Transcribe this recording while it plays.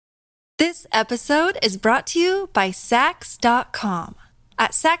This episode is brought to you by Saks.com.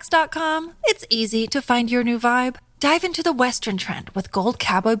 At Saks.com, it's easy to find your new vibe. Dive into the Western trend with gold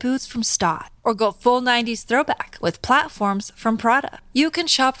cowboy boots from Staud, or go full 90s throwback with platforms from Prada. You can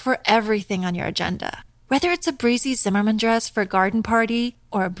shop for everything on your agenda, whether it's a breezy Zimmermann dress for a garden party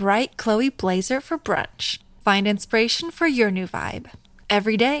or a bright Chloe blazer for brunch. Find inspiration for your new vibe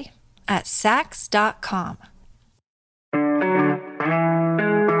every day at Saks.com.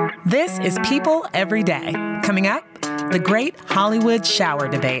 This is People Every Day. Coming up, the great Hollywood shower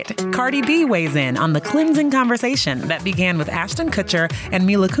debate. Cardi B weighs in on the cleansing conversation that began with Ashton Kutcher and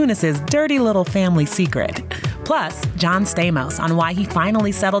Mila Kunis's dirty little family secret. Plus, John Stamos on why he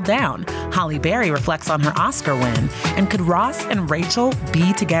finally settled down. Halle Berry reflects on her Oscar win. And could Ross and Rachel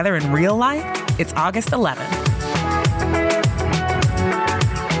be together in real life? It's August 11th.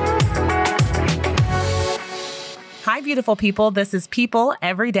 Hi, beautiful people. This is People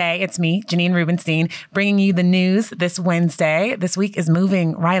Every Day. It's me, Janine Rubenstein, bringing you the news this Wednesday. This week is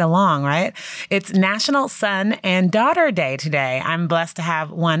moving right along, right? It's National Son and Daughter Day today. I'm blessed to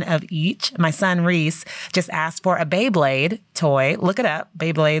have one of each. My son, Reese, just asked for a Beyblade toy. Look it up.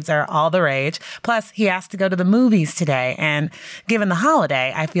 Beyblades are all the rage. Plus, he asked to go to the movies today. And given the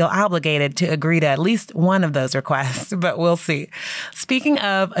holiday, I feel obligated to agree to at least one of those requests, but we'll see. Speaking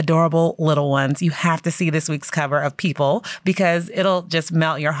of adorable little ones, you have to see this week's cover of People because it'll just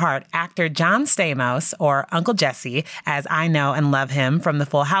melt your heart. Actor John Stamos, or Uncle Jesse, as I know and love him from the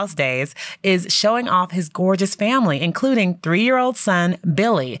Full House days, is showing off his gorgeous family, including 3-year-old son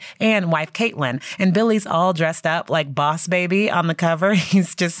Billy and wife Caitlin. And Billy's all dressed up like Boss Baby on the cover.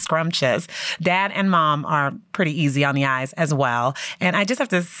 He's just scrumptious. Dad and mom are pretty easy on the eyes as well. And I just have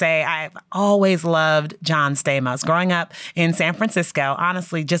to say, I've always loved John Stamos. Growing up in San Francisco,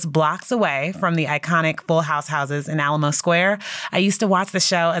 honestly, just blocks away from the iconic Full House houses in Alamo Square, I used to watch the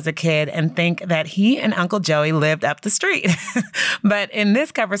show as a kid and think that he and Uncle Joey lived up the street. But in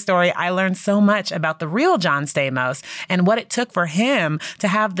this cover story, I learned so much about the real John Stamos and what it took for him to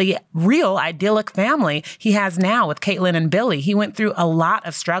have the real idyllic family he has now with Caitlin and Billy. He went through a lot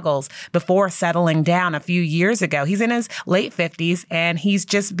of struggles before settling down a few years ago. He's in his late 50s and he's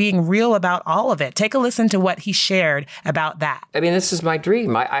just being real about all of it. Take a listen to what he shared about that. I mean, this is my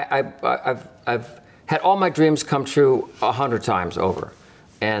dream. I've had all my dreams come true 100 times over.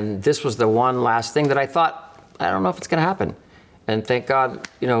 And this was the one last thing that I thought, I don't know if it's going to happen. And thank God,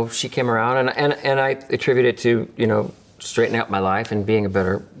 she came around and I attribute it to, straightening up my life and being a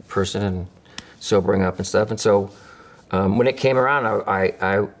better person and sobering up and stuff. And so when it came around,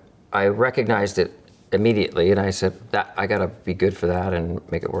 I recognized it immediately. And I said, that I got to be good for that and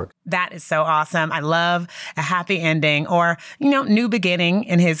make it work. That is so awesome. I love a happy ending or, new beginning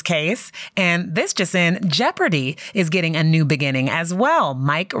in his case. And this just in, Jeopardy is getting a new beginning as well.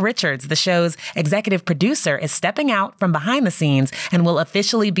 Mike Richards, the show's executive producer, is stepping out from behind the scenes and will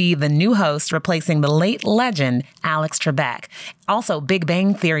officially be the new host, replacing the late legend Alex Trebek. Also, Big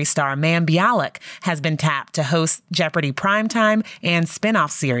Bang Theory star Mayim Bialik has been tapped to host Jeopardy primetime and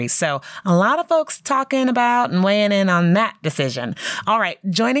spinoff series. So a lot of folks talking about and weighing in on that decision. All right,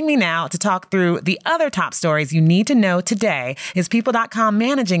 joining me now to talk through the other top stories you need to know today is People.com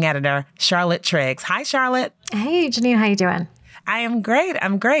managing editor Charlotte Triggs. Hi, Charlotte. Hey, Janine. How you doing? I am great.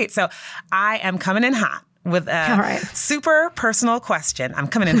 I'm great. So I am coming in hot with a super personal question. I'm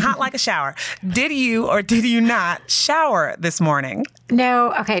coming in hot like a shower. Did you or did you not shower this morning?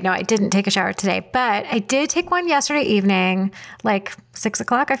 No. Okay. No, I didn't take a shower today, but I did take one yesterday evening, like 6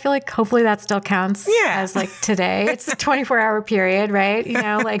 o'clock. I feel like hopefully that still counts as like today. It's a 24-hour period, right?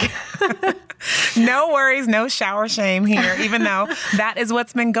 No worries. No shower shame here, even though that is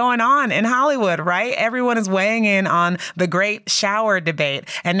what's been going on in Hollywood, right? Everyone is weighing in on the great shower debate.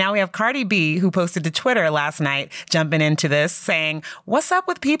 And now we have Cardi B, who posted to Twitter last night, jumping into this, saying, what's up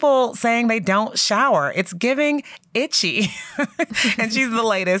with people saying they don't shower? It's giving itchy. And she's the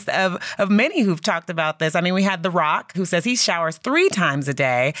latest of many who've talked about this. I mean, we had The Rock, who says he showers 3 times a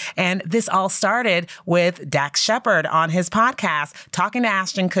day. And this all started with Dax Shepard on his podcast, talking to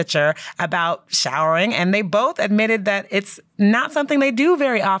Ashton Kutcher about showering. And they both admitted that it's not something they do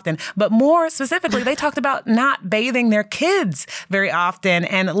very often. But more specifically, they talked about not bathing their kids very often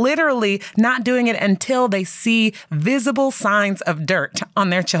and literally not doing it until they see visible signs of dirt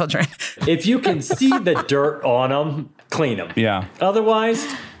on their children. If you can see the dirt on them, clean them. Yeah. Otherwise,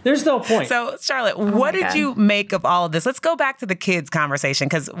 There's no point. So, Charlotte, what did you make of all of this? Let's go back to the kids conversation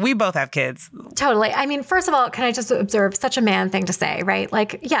because we both have kids. Totally. I mean, first of all, can I just observe such a man thing to say, right?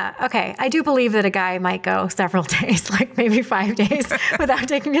 Like, yeah, okay. I do believe that a guy might go several days, like maybe 5 days without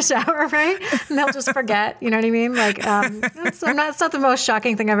taking a shower, right? And they'll just forget, you know what I mean? Like, it's not the most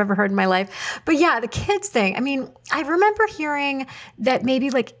shocking thing I've ever heard in my life. But yeah, the kids thing. I mean, I remember hearing that maybe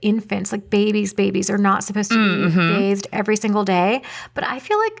like infants, like babies are not supposed to be bathed every single day. But I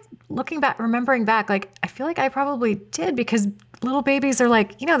feel like remembering back, like, I feel like I probably did because little babies are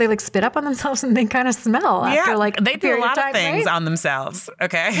like, you know, they like spit up on themselves and they kind of smell after like they do a lot of things right? on themselves.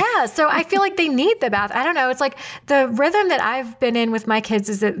 Okay. Yeah. So I feel like they need the bath. I don't know. It's like the rhythm that I've been in with my kids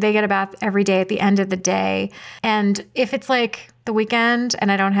is that they get a bath every day at the end of the day. And if it's like the weekend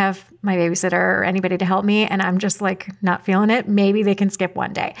and I don't have my babysitter or anybody to help me and I'm just like not feeling it, maybe they can skip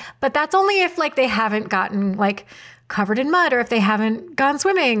one day. But that's only if like they haven't gotten like covered in mud or if they haven't gone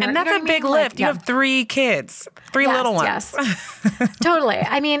swimming. And that's a big lift. You have 3 kids, 3 little ones. Yes, totally.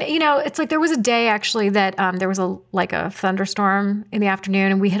 I mean, you know, it's like there was a day actually that there was a thunderstorm in the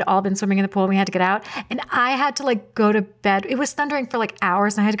afternoon and we had all been swimming in the pool and we had to get out. And I had to like go to bed. It was thundering for like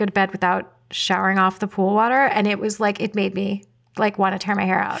hours and I had to go to bed without showering off the pool water. And it was like, it made me like want to tear my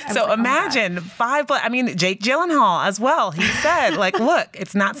hair out. So like, imagine 5, I mean, Jake Gyllenhaal as well. He said like, look,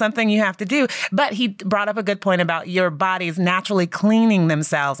 it's not something you have to do, but he brought up a good point about your bodies naturally cleaning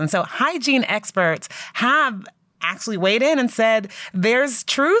themselves. And so hygiene experts have actually weighed in and said there's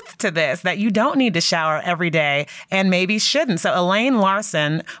truth to this, that you don't need to shower every day and maybe shouldn't. So Elaine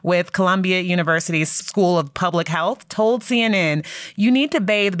Larson with Columbia University's School of Public Health told CNN, you need to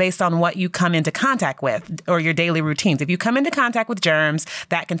bathe based on what you come into contact with or your daily routines. If you come into contact with germs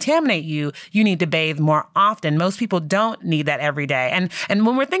that contaminate you, you need to bathe more often. Most people don't need that every day. And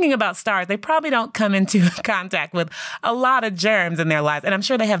when we're thinking about stars, they probably don't come into contact with a lot of germs in their lives. And I'm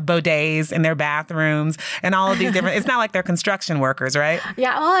sure they have bidets in their bathrooms and all of these different, it's not like they're construction workers, right?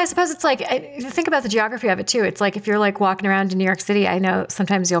 Yeah. Well, I suppose it's like, think about the geography of it too. It's like if you're like walking around in New York City, I know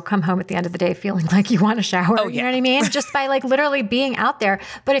sometimes you'll come home at the end of the day feeling like you want to shower. Oh, yeah. You know what I mean? Just by like literally being out there.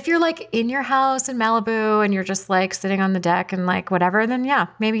 But if you're like in your house in Malibu and you're just like sitting on the deck and like whatever, then yeah,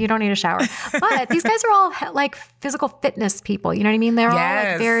 maybe you don't need a shower. But these guys are all like physical fitness people. You know what I mean? They're all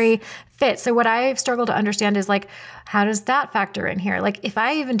like very fit. So what I struggle to understand is like, how does that factor in here? Like if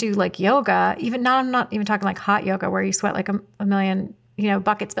I even do like yoga, even now I'm not even talking like hot yoga where you sweat like a million, you know,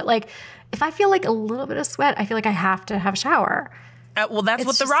 buckets, but like if I feel like a little bit of sweat, I feel like I have to have a shower. Well, that's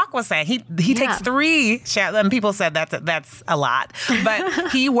what The Rock was saying. He takes 3 showers, and people said that's a lot.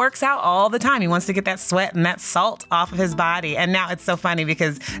 But he works out all the time. He wants to get that sweat and that salt off of his body. And now it's so funny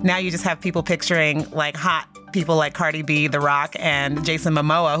because now you just have people picturing like hot people like Cardi B, The Rock, and Jason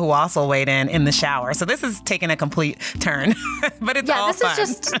Momoa, who also weighed in the shower. So this is taking a complete turn. But it's all fun. Is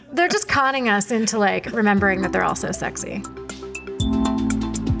just, they're just conning us into like remembering that they're also sexy.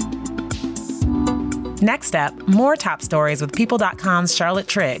 Next up, more top stories with People.com's Charlotte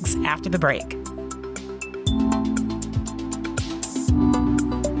Triggs after the break.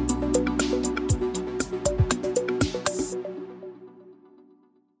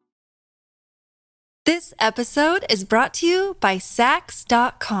 This episode is brought to you by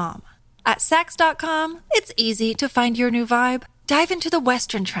Saks.com. At Saks.com, it's easy to find your new vibe. Dive into the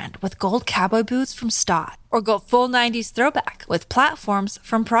Western trend with gold cowboy boots from Stott, or go full 90s throwback with platforms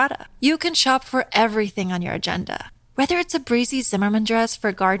from Prada. You can shop for everything on your agenda, whether it's a breezy Zimmermann dress for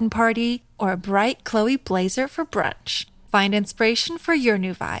a garden party or a bright Chloe blazer for brunch. Find inspiration for your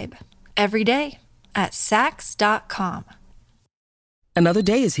new vibe every day at Saks.com. Another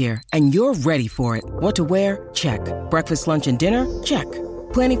day is here, and you're ready for it. What to wear? Check. Breakfast, lunch, and dinner? Check.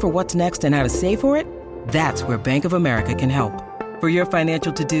 Planning for what's next and how to save for it? That's where Bank of America can help. For your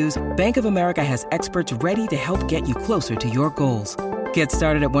financial to-dos, Bank of America has experts ready to help get you closer to your goals. Get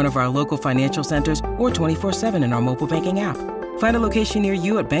started at one of our local financial centers or 24/7 in our mobile banking app. Find a location near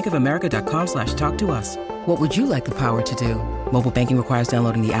you at bankofamerica.com/talktous. What would you like the power to do? Mobile banking requires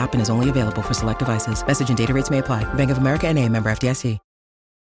downloading the app and is only available for select devices. Message and data rates may apply. Bank of America N.A., member FDIC.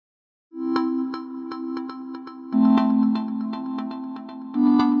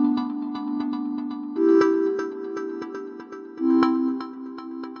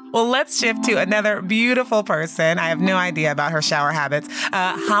 Well, let's shift to another beautiful person. I have no idea about her shower habits.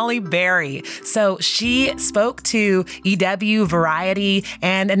 Halle Berry. So she spoke to EW, Variety,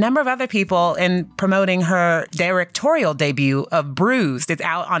 and a number of other people in promoting her directorial debut of Bruised. It's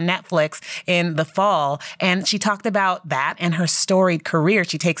out on Netflix in the fall. And she talked about that and her storied career.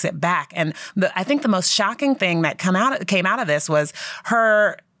 She takes it back. And I think the most shocking thing that came out of this was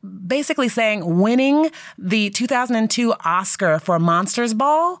her basically saying winning the 2002 Oscar for Monsters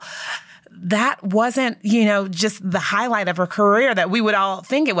Ball, that wasn't, just the highlight of her career that we would all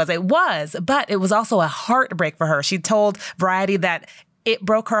think it was. It was, but it was also a heartbreak for her. She told Variety that it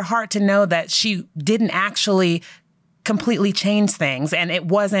broke her heart to know that she didn't actually completely change things, and it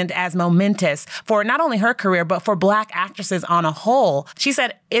wasn't as momentous for not only her career, but for Black actresses on a whole. She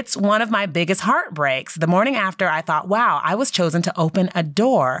said, "It's one of my biggest heartbreaks. The morning after, I thought, wow, I was chosen to open a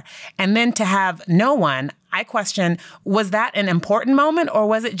door. And then to have no one, I question, was that an important moment or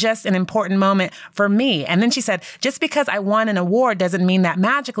was it just an important moment for me?" And then she said, "Just because I won an award doesn't mean that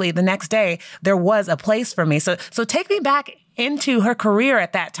magically the next day there was a place for me." So take me back into her career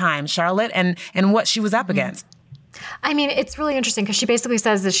at that time, Charlotte, and what she was up against. I mean, it's really interesting because she basically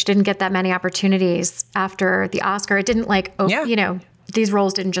says that she didn't get that many opportunities after the Oscar. It didn't these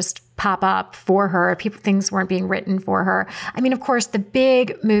roles didn't just pop up for her. Things weren't being written for her. I mean, of course, the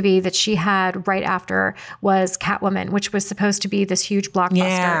big movie that she had right after was Catwoman, which was supposed to be this huge blockbuster.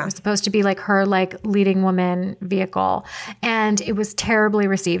 Yeah. It was supposed to be like her leading woman vehicle. And it was terribly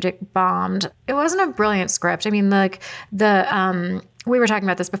received. It bombed. It wasn't a brilliant script. I mean, we were talking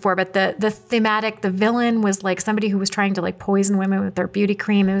about this before, but the villain was like somebody who was trying to like poison women with their beauty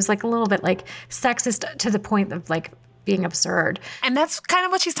cream. It was like a little bit like sexist to the point of like being absurd. And that's kind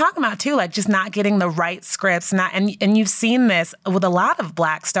of what she's talking about too, like just not getting the right scripts. And you've seen this with a lot of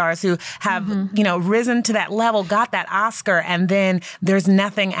Black stars who have, risen to that level, got that Oscar, and then there's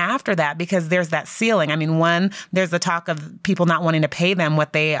nothing after that because there's that ceiling. I mean, there's the talk of people not wanting to pay them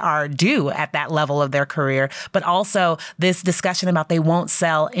what they are due at that level of their career, but also this discussion about they won't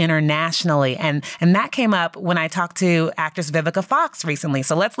sell internationally. And that came up when I talked to actress Vivica Fox recently.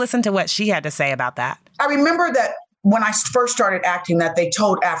 So let's listen to what she had to say about that. I remember that when I first started acting, that they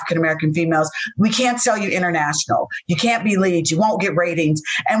told African-American females, we can't sell you international. You can't be leads. You won't get ratings.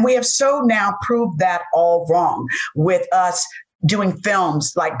 And we have so now proved that all wrong with us doing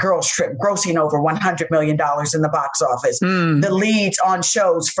films like Girls Trip, grossing over $100 million in the box office. The leads on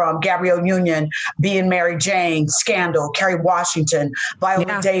shows from Gabrielle Union, being Mary Jane, Scandal, Kerry Washington,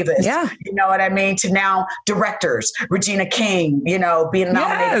 Viola Davis, you know what I mean? To now directors, Regina King, being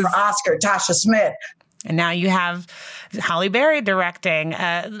nominated for Oscar, Tasha Smith. And now you have Halle Berry directing.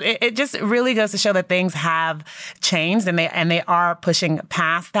 It just really goes to show that things have changed and they are pushing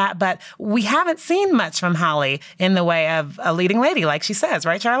past that. But we haven't seen much from Halle in the way of a leading lady, like she says,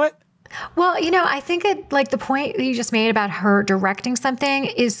 right, Charlotte? Well, I think the point that you just made about her directing something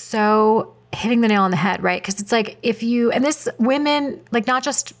is so hitting the nail on the head, right? Because it's like women, like not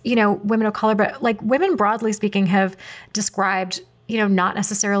just, women of color, but like women broadly speaking have described not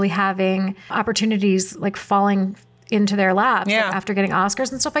necessarily having opportunities like falling into their laps like after getting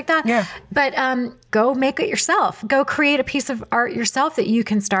Oscars and stuff like that. Yeah. But go make it yourself. Go create a piece of art yourself that you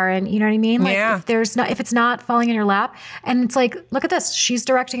can star in. You know what I mean? Like if it's not falling in your lap, and it's like, look at this. She's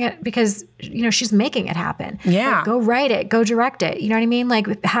directing it because she's making it happen. Yeah. Like, go write it. Go direct it. You know what I mean?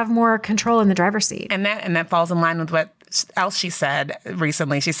 Like have more control in the driver's seat. And that falls in line with what else she said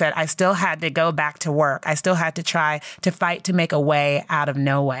recently. She said, I still had to go back to work. I still had to try to fight to make a way out of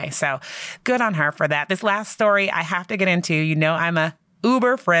no way. So good on her for that. This last story I have to get into. I'm a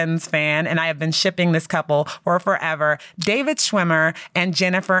uber Friends fan, and I have been shipping this couple for forever. David Schwimmer and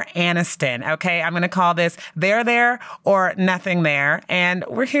Jennifer Aniston. Okay, I'm going to call this They're There or Nothing There. And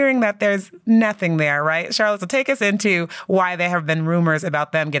we're hearing that there's nothing there, right? Charlotte, so take us into why there have been rumors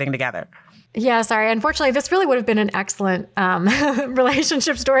about them getting together. Yeah, sorry. Unfortunately, this really would have been an excellent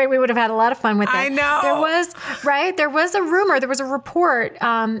relationship story. We would have had a lot of fun with it. I know. There was a rumor, there was a report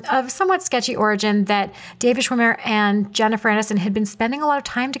of somewhat sketchy origin that David Schwimmer and Jennifer Aniston had been spending a lot of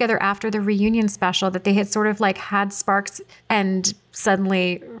time together after the reunion special, that they had sort of like had sparks and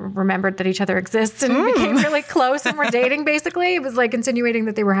suddenly remembered that each other exists and became really close and were dating, basically. It was like insinuating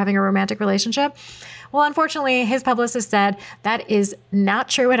that they were having a romantic relationship. Well, unfortunately, his publicist said that is not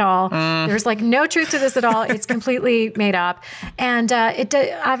true at all. There's like no truth to this at all. It's completely made up. And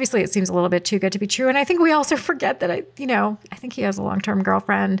obviously it seems a little bit too good to be true. And I think we also forget that, I think he has a long-term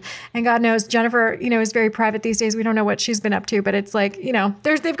girlfriend, and God knows Jennifer, is very private these days. We don't know what she's been up to, but it's like,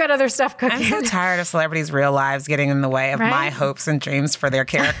 they've got other stuff cooking. I'm so tired of celebrities' real lives getting in the way of my hopes and dreams for their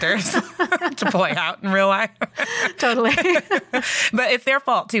characters to play out in real life. Totally. But it's their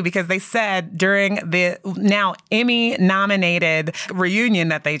fault too, because they said during the now Emmy-nominated reunion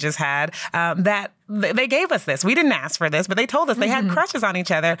that they just had that they gave us this. We didn't ask for this, but they told us they had crushes on each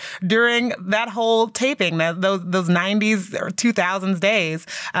other during that whole taping, those 90s or 2000s days.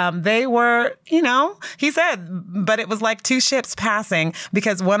 They were, he said, but it was like two ships passing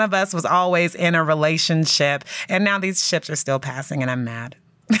because one of us was always in a relationship. And now these ships are still passing, and I'm mad.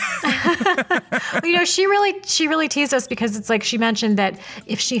 She really teased us because it's like she mentioned that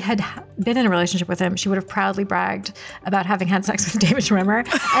if she had been in a relationship with him, she would have proudly bragged about having had sex with David Schwimmer.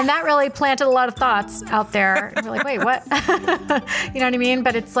 And that really planted a lot of thoughts out there. And we're like, wait, what? You know what I mean?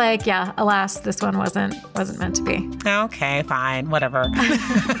 But it's like, yeah, alas, this one wasn't meant to be. Okay, fine, whatever.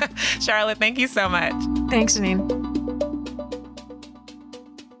 Charlotte, thank you so much. Thanks, Janine.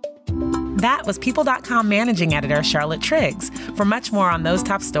 That was People.com managing editor Charlotte Triggs. For much more on those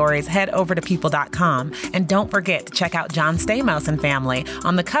top stories, head over to People.com. And don't forget to check out John Stamos and family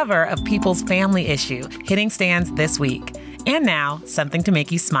on the cover of People's Family issue, hitting stands this week. And now, something to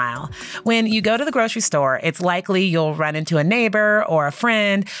make you smile. When you go to the grocery store, it's likely you'll run into a neighbor or a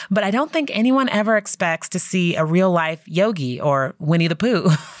friend, but I don't think anyone ever expects to see a real-life Yogi or Winnie the Pooh.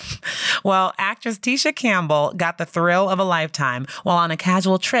 Well, actress Tisha Campbell got the thrill of a lifetime while on a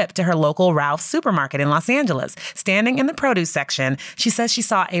casual trip to her local Ralph's supermarket in Los Angeles. Standing in the produce section, she says she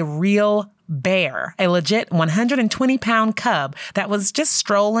saw a real bear, a legit 120-pound cub that was just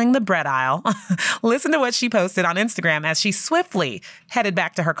strolling the bread aisle. Listen to what she posted on Instagram as she swiftly headed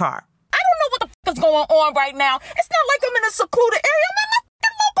back to her car. I don't know what the f*** is going on right now. It's not like I'm in a secluded area. I'm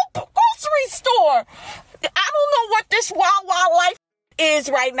in my local grocery store. I don't know what this wild life is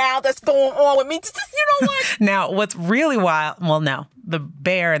right now that's going on with me. Just, you know what? Now, what's really wild, well, no, the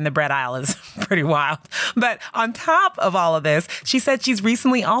bear in the bread aisle is pretty wild. But on top of all of this, she said she's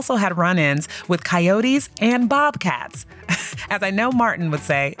recently also had run-ins with coyotes and bobcats. As I know Martin would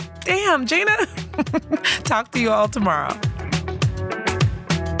say, damn, Gina. Talk to you all tomorrow.